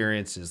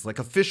experiences like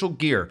official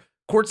gear,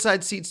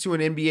 courtside seats to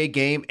an NBA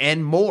game,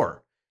 and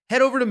more.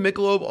 Head over to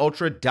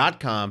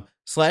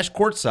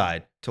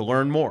MichelobUltra.com/courtside to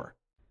learn more.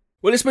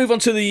 Well, let's move on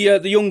to the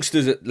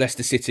youngsters at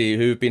Leicester City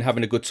who've been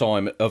having a good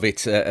time of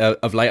it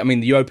of late. I mean,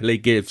 the Europa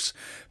League gives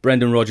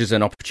Brendan Rodgers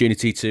an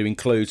opportunity to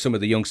include some of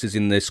the youngsters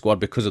in the squad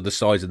because of the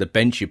size of the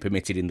bench you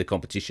permitted in the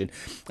competition.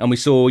 And we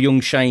saw young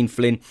Shane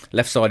Flynn,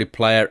 left-sided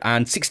player,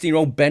 and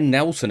 16-year-old Ben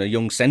Nelson, a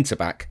young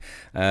centre-back,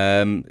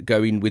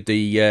 going with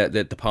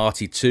the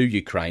party to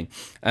Ukraine.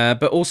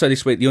 But also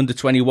this week, the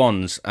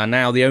under-21s are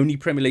now the only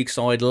Premier League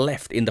side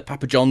left in the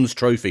Papa John's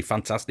Trophy.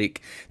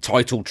 Fantastic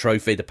title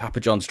trophy, the Papa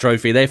John's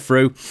Trophy. They're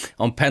through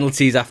on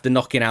penalties after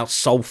knocking out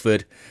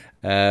Salford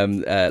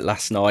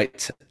last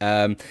night.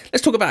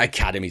 Let's talk about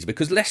academies,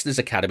 because Leicester's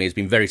academy has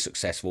been very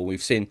successful.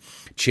 We've seen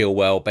Ben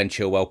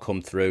Chilwell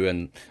come through,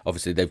 and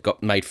obviously they've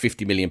made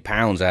 £50 million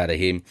out of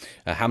him.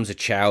 Hamza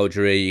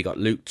Chowdhury, you got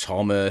Luke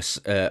Thomas,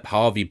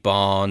 Harvey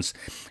Barnes.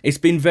 It's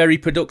been very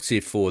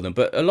productive for them,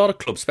 but a lot of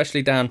clubs,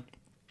 especially down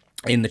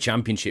in the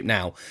Championship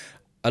now,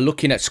 are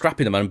looking at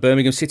scrapping them, and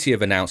Birmingham City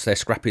have announced they're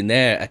scrapping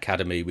their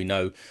academy. We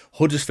know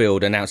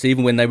Huddersfield announced,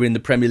 even when they were in the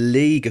Premier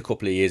League a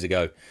couple of years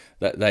ago,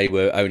 that they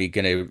were only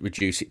going to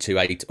reduce it to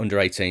under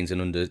 18s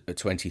and under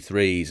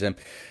 23s.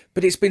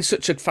 But it's been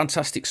such a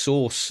fantastic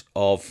source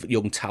of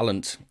young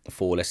talent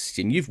for Leicester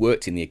City. And you've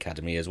worked in the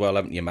academy as well,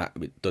 haven't you, Matt?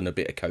 Done a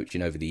bit of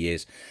coaching over the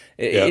years.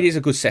 It is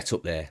a good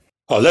setup there.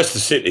 Oh, Leicester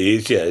City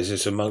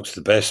is amongst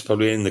the best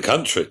probably in the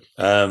country.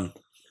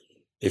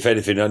 If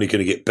anything, only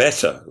going to get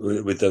better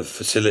with the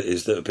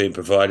facilities that are being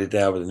provided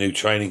now, with the new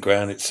training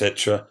ground,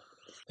 etc.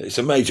 It's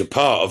a major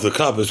part of the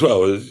club as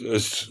well,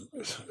 as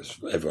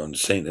everyone's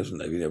seen,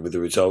 hasn't they? With the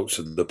results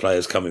and the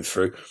players coming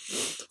through.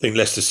 I think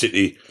Leicester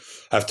City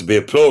have to be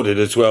applauded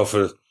as well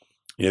for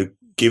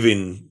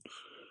giving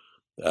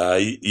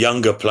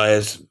younger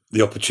players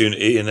the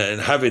opportunity and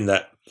having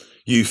that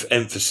youth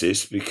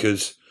emphasis,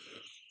 because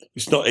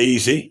it's not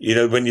easy.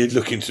 When you're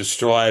looking to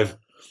strive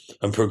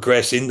and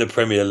progress in the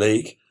Premier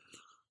League.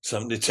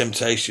 The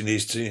temptation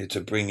is to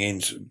bring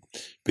in some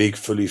big,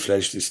 fully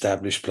fledged,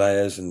 established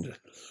players, and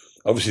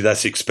obviously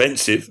that's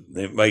expensive.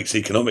 It makes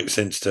economic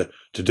sense to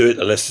do it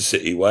the Leicester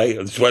City way,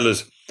 as well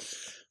as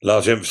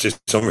large emphasis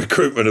on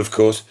recruitment, of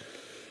course.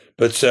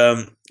 But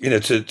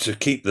to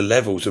keep the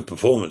levels of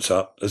performance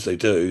up as they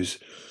do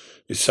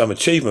is some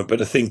achievement.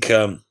 But I think,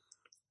 that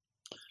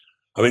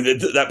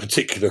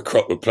particular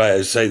crop of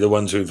players, say the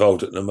ones who are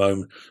involved at the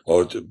moment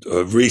or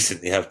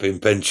recently have been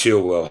Ben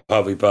Chilwell,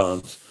 Harvey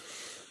Barnes.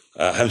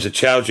 Hamza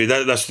Chowdhury,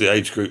 that's the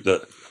age group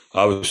that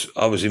I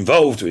was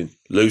involved in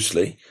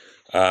loosely.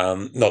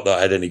 Not that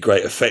I had any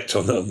great effect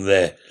on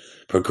their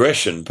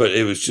progression, but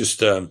it was just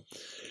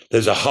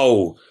there's a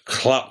whole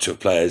clutch of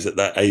players at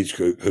that age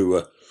group who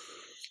were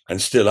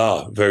and still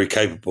are very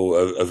capable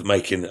of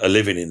making a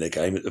living in the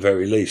game at the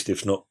very least,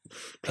 if not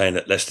playing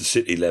at Leicester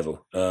City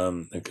level.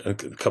 A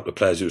couple of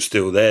players who are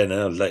still there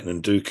now,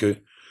 Leighton Nduku,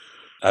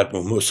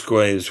 Admiral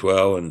Musquet as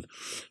well, and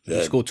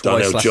scored twice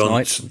Donnell last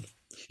Johnson. night.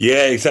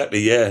 Yeah, exactly.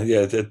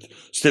 Yeah. They're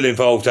still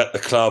involved at the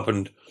club,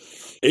 and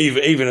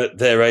even at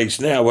their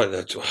age now,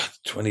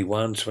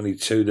 21,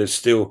 22, they're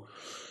still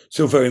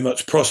very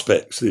much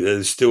prospects.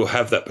 They still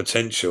have that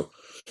potential,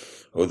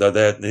 although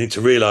they need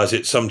to realise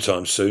it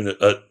sometime soon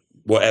at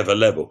whatever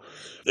level.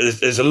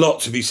 There's a lot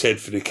to be said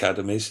for the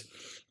academies.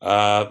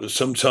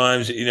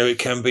 Sometimes, it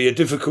can be a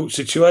difficult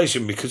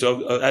situation because,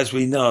 as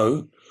we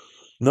know,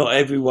 not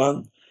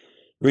everyone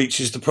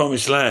reaches the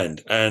promised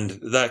land, and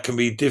that can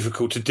be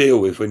difficult to deal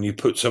with when you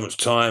put so much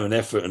time and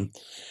effort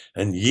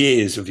and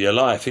years of your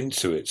life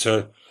into it.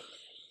 So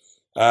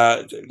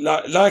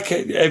Like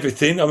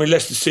everything, I mean,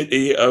 Leicester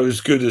City are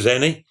as good as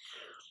any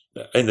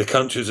in the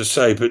country, as I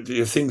say, but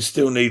things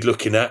still need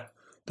looking at,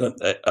 don't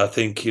they? I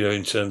think,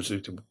 in terms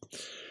of,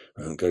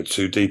 I won't go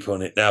too deep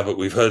on it now, but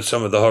we've heard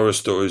some of the horror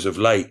stories of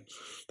late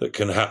that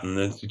can happen,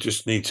 and you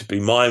just need to be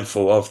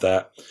mindful of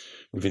that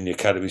within the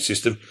academy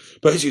system.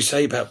 But as you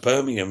say about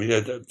Birmingham,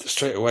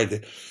 straight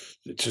away,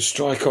 to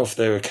strike off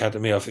their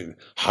academy, I think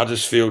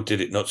Huddersfield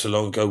did it not so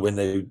long ago when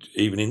they were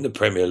even in the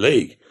Premier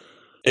League.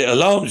 It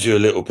alarms you a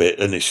little bit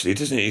initially,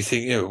 doesn't it? You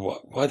think,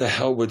 why the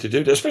hell would they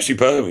do that? Especially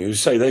Birmingham. You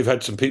say they've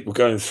had some people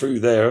going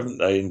through there, haven't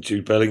they? And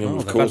Jude Bellingham,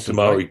 of course,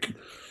 Damari.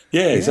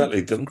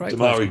 Exactly.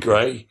 Damari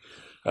Gray,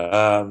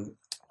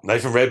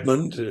 Nathan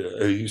Redmond,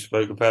 who you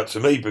spoke about to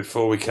me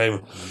before we came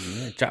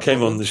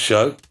on the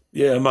show.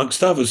 Yeah,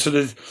 amongst others. So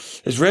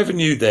there's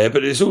revenue there,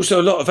 but there's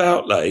also a lot of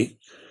outlay,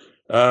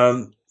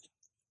 and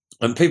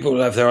people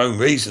will have their own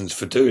reasons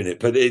for doing it.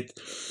 But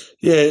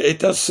it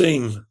does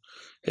seem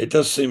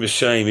a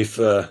shame if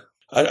I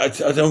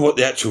don't know what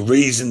the actual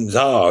reasons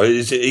are.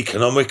 Is it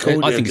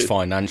economical? I think it's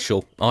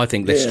financial. I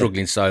think they're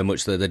struggling so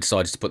much that they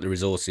decided to put the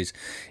resources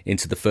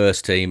into the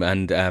first team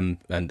and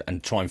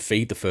try and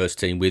feed the first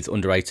team with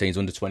under 18s,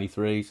 under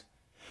 23s.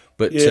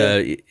 But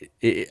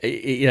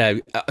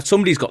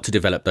somebody's got to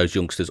develop those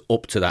youngsters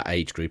up to that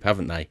age group,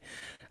 haven't they?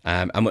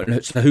 And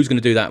so who's going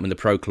to do that when the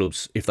pro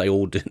clubs, if they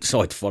all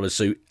decide to follow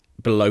suit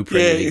below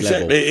Premier League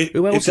level?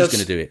 Who else is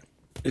going to do it?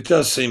 It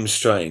does seem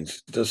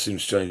strange.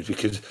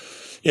 Because,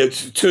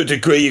 to a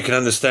degree, you can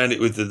understand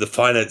it with the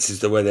finances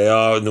the way they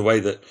are and the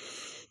way that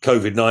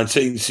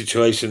COVID-19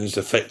 situation has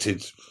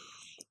affected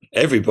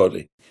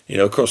everybody,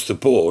 across the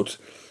board.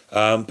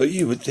 But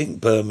you would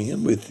think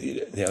Birmingham, with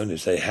the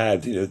owners they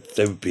had,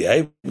 they would be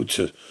able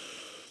to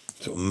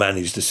sort of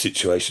manage the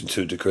situation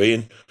to a degree.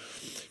 And,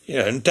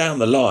 and down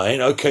the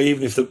line, okay,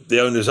 even if the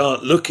owners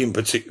aren't looking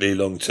particularly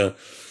long term,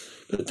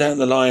 but down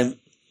the line,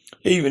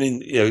 even in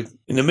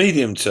the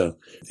medium term,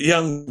 the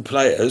young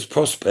players,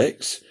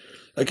 prospects,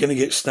 are going to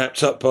get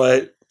snapped up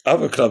by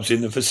other clubs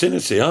in the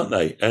vicinity, aren't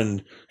they?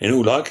 And in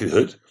all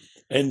likelihood,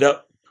 end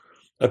up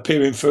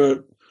appearing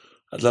for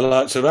the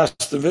likes of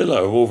Aston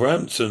Villa,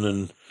 Wolverhampton,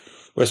 and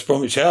West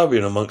Bromwich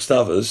Albion, amongst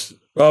others,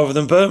 rather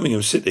than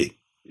Birmingham City.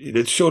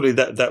 Surely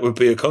that would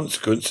be a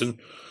consequence, and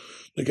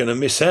they're going to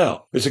miss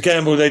out. It's a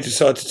gamble they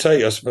decide to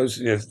take. I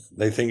suppose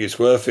they think it's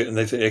worth it, and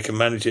they think they can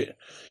manage it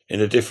in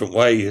a different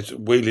way. It's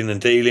wheeling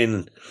and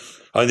dealing.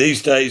 And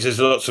these days, there's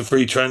lots of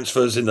free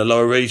transfers in the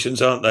lower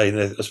regions, aren't they? And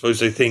I suppose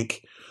they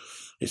think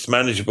it's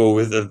manageable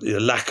with the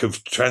lack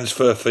of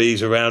transfer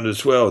fees around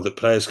as well, that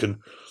players can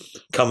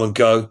come and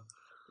go.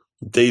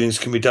 Dealings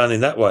can be done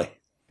in that way.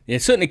 Yeah,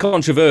 certainly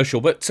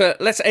controversial, but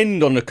let's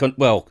end on a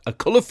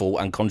colourful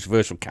and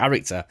controversial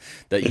character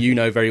that you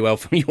know very well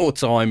from your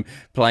time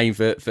playing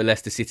for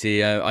Leicester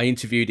City. I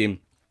interviewed him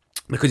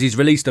because he's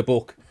released a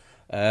book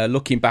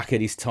looking back at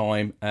his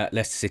time at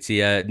Leicester City,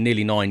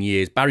 nearly 9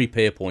 years. Barry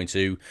Pierpoint,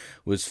 who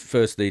was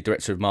first the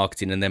Director of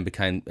Marketing and then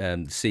became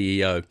the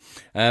CEO.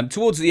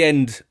 Towards the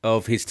end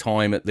of his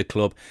time at the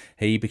club,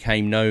 he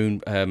became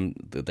known,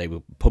 they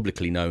were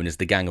publicly known as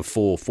the Gang of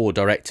Four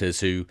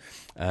directors who,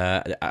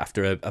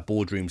 after a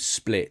boardroom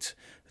split,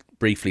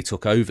 briefly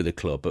took over the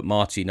club, but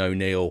Martin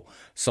O'Neill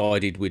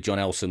sided with John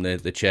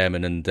Elsom, the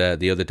chairman, and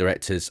the other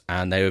directors,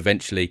 and they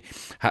eventually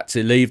had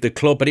to leave the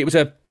club. But it was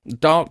a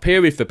dark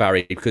period for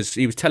Barry, because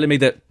he was telling me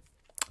that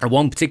at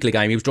one particular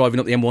game he was driving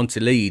up the M1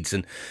 to Leeds,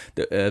 and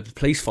the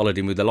police followed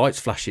him with the lights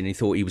flashing. He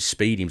thought he was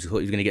speeding, he thought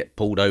he was going to get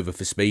pulled over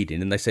for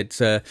speeding, and they said,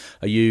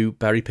 "Are you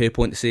Barry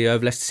Pierpoint, the CEO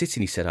of Leicester City?"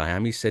 And he said, "I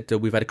am." He said,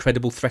 "We've had a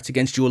credible threat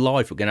against your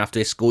life. We're going to have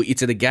to escort you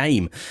to the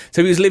game."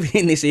 So he was living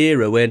in this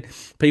era when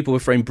people were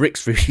throwing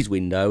bricks through his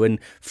window and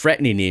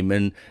threatening him,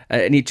 and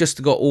it just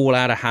got all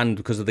out of hand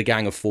because of the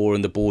Gang of Four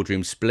and the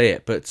boardroom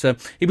split. But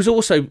he was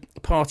also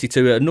party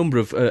to a number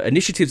of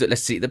initiatives at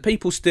Leicester City that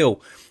people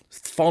still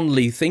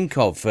fondly think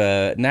of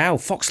now.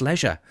 Fox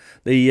Leisure,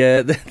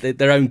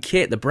 their own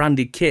kit, the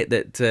branded kit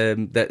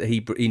that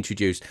he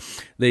introduced,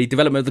 the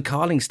development of the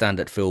Carling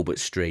stand at Filbert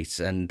Street,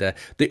 and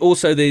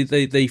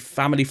the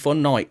family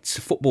fun nights,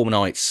 football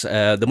nights,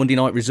 the Monday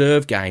night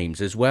reserve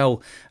games as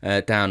well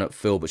down at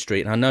Filbert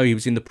Street. And I know he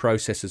was in the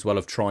process as well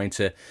of trying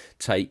to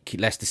take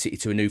Leicester City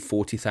to a new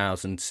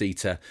 40,000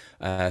 seater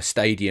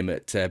stadium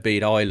at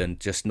Bede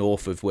Island, just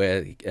north of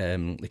where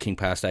the King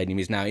Power Stadium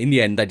is now. In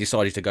the end, they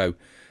decided to go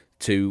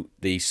to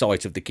the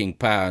site of the King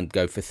Power and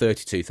go for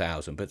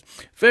 32,000. But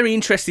very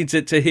interesting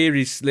to hear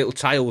his little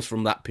tales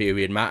from that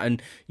period, Matt.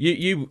 And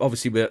you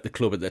obviously were at the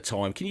club at the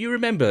time. Can you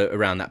remember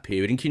around that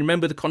period? And can you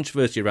remember the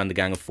controversy around the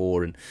Gang of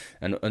Four and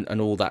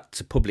all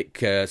that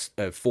public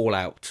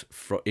fallout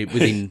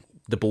within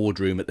the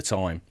boardroom at the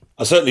time?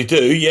 I certainly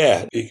do,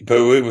 yeah.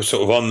 But we were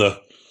sort of on the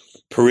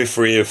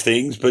periphery of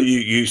things. But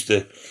you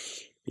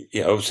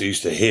obviously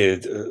used to hear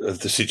of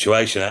the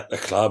situation at the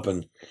club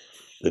and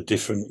the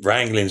different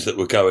wranglings that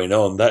were going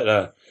on.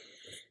 That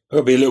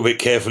I'll be a little bit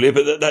careful here,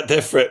 but that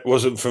death threat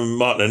wasn't from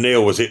Martin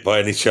O'Neill, was it, by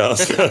any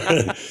chance?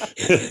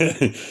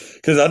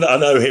 Because I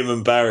know him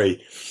and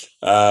Barry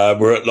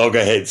were at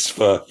loggerheads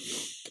for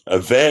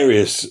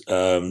various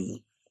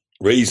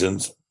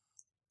reasons,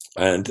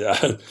 and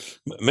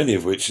many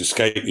of which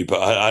escape me.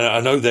 But I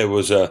know there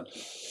was a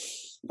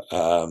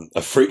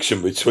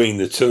friction between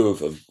the two of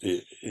them,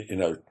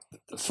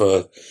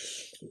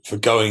 for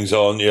goings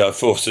on,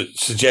 for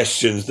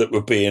suggestions that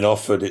were being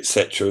offered,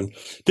 etc., and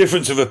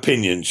difference of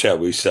opinion, shall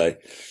we say.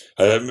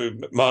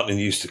 Martin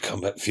used to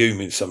come back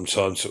fuming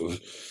sometimes, sort of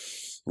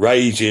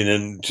raging,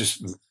 and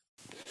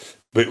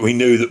but we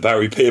knew that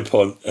Barry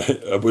Pierpont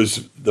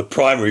was the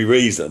primary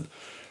reason.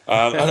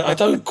 I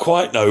don't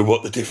quite know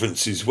what the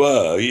differences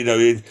were.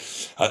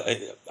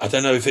 I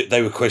don't know if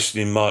they were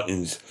questioning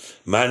Martin's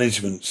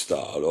management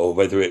style or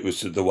whether it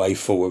was the way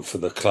forward for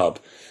the club,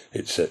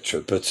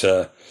 etc. But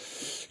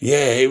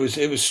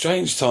it was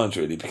strange times,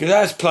 really, because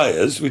as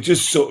players, we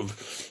just sort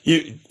of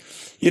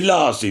you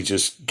largely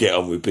just get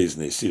on with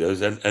business,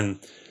 and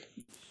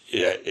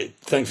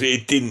thankfully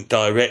it didn't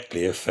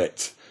directly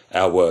affect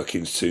our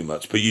workings too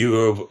much. But you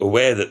were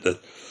aware that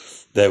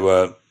there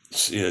were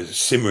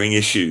simmering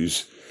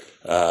issues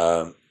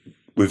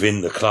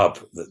within the club,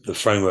 the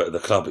framework of the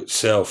club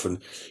itself, and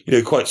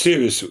quite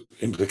serious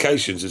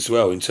implications as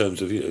well in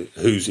terms of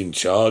who's in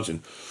charge,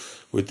 and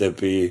would there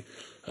be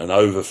an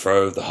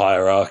overthrow of the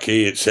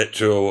hierarchy,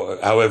 etc., or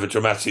however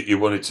dramatic you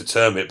wanted to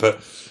term it.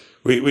 But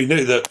we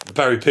knew that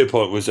Barry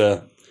Pierpont was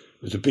a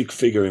big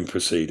figure in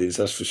proceedings,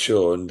 that's for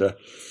sure. And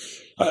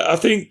I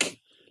think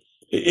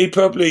he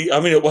probably,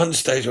 at one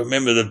stage I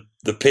remember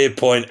the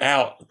Pierpont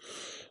out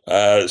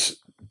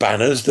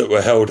banners that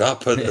were held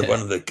up at one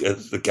of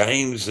the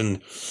games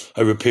and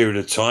over a period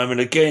of time.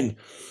 And again,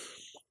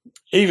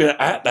 even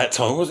at that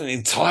time, I wasn't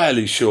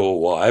entirely sure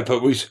why,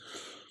 but we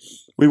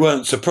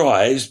weren't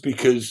surprised,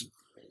 because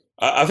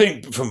I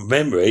think from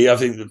memory,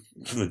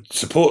 from a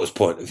supporter's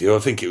point of view, I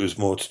think it was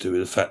more to do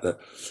with the fact that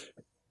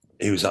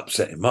he was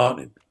upsetting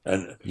Martin.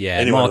 And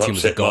Martin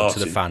was a god to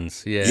the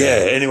fans. Yeah,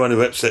 anyone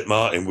who upset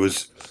Martin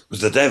was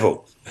the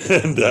devil.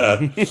 And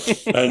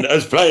and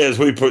as players,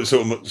 we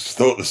sort of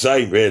thought the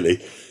same, really.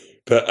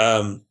 But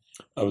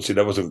obviously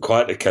that wasn't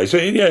quite the case. So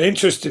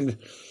interesting.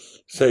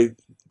 Say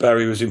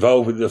Barry was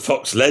involved with the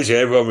Fox Leisure.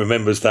 Everyone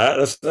remembers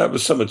that. That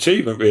was some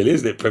achievement, really,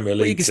 isn't it? Premier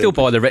League. Well, you can still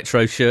buy the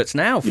retro shirts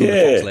now from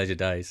the Fox Leisure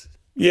days.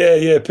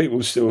 Yeah.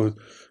 People still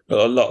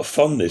got a lot of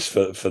fondness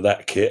for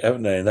that kit,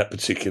 haven't they, in that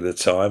particular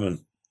time, and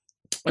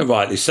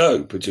rightly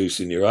so.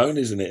 Producing your own,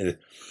 isn't it?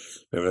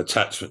 An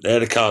attachment there.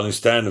 The Carling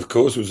Stand, of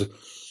course, was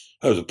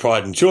a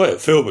pride and joy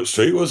at Filbert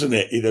Street, wasn't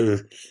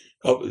it?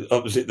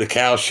 Opposite the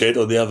cow shed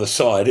on the other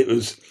side. It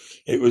was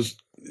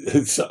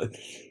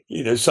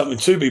something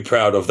to be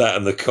proud of, that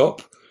and the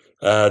Cop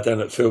down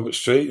at Filbert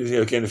Street.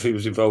 Again, if he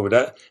was involved with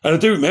that. And I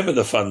do remember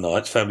the fun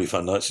nights, family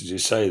fun nights, as you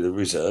say, the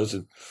reserves,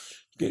 and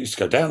I used to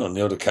go down on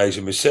the odd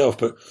occasion myself,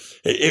 but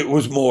it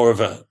was more of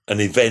an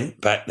event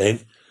back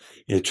then,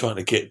 trying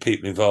to get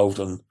people involved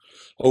on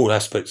all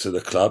aspects of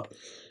the club.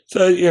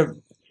 So,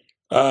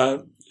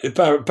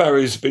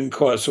 Barry's been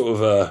quite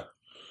sort of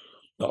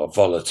not a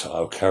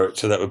volatile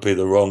character, that would be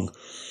the wrong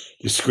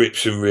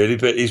description, really,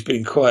 but he's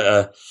been quite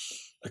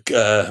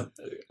an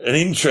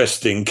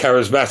interesting,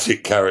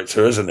 charismatic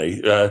character, hasn't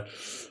he?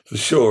 For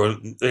sure.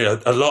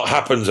 A lot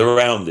happens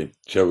around him,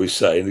 shall we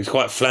say, and he's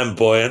quite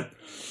flamboyant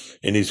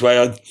in his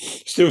way. I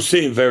still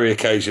see him very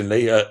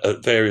occasionally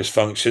at various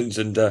functions,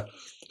 and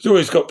he's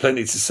always got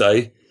plenty to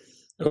say.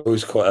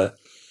 Always quite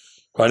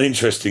an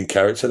interesting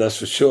character, that's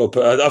for sure.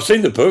 But I've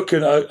seen the book,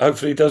 and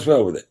hopefully he does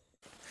well with it.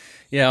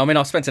 Yeah,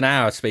 I spent an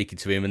hour speaking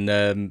to him,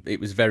 and it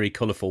was very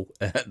colourful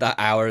that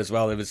hour as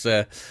well. There was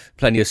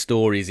plenty of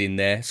stories in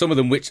there, some of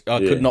them which I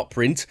could not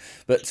print.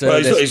 But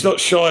he's not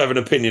shy of an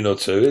opinion or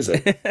two, is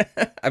he?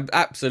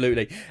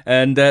 Absolutely.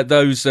 And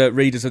those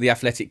readers of The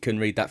Athletic can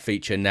read that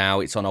feature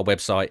now. It's on our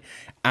website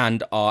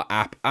and our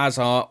app, as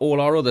are all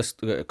our other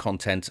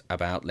content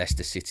about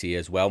Leicester City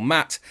as well.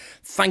 Matt,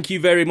 thank you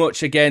very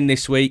much again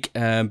this week.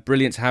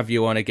 Brilliant to have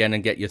you on again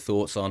and get your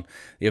thoughts on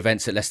the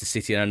events at Leicester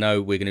City. And I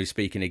know we're going to be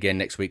speaking again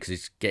next week, because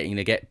it's getting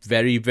to get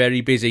very,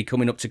 very busy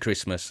coming up to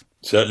Christmas.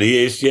 Certainly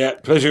is, yeah.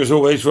 Pleasure as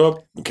always,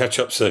 Rob. We'll catch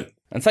up soon.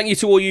 And thank you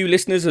to all you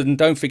listeners. And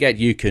don't forget,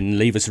 you can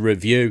leave us a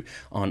review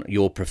on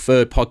your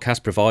preferred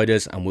podcast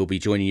providers, and we'll be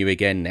joining you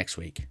again next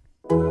week.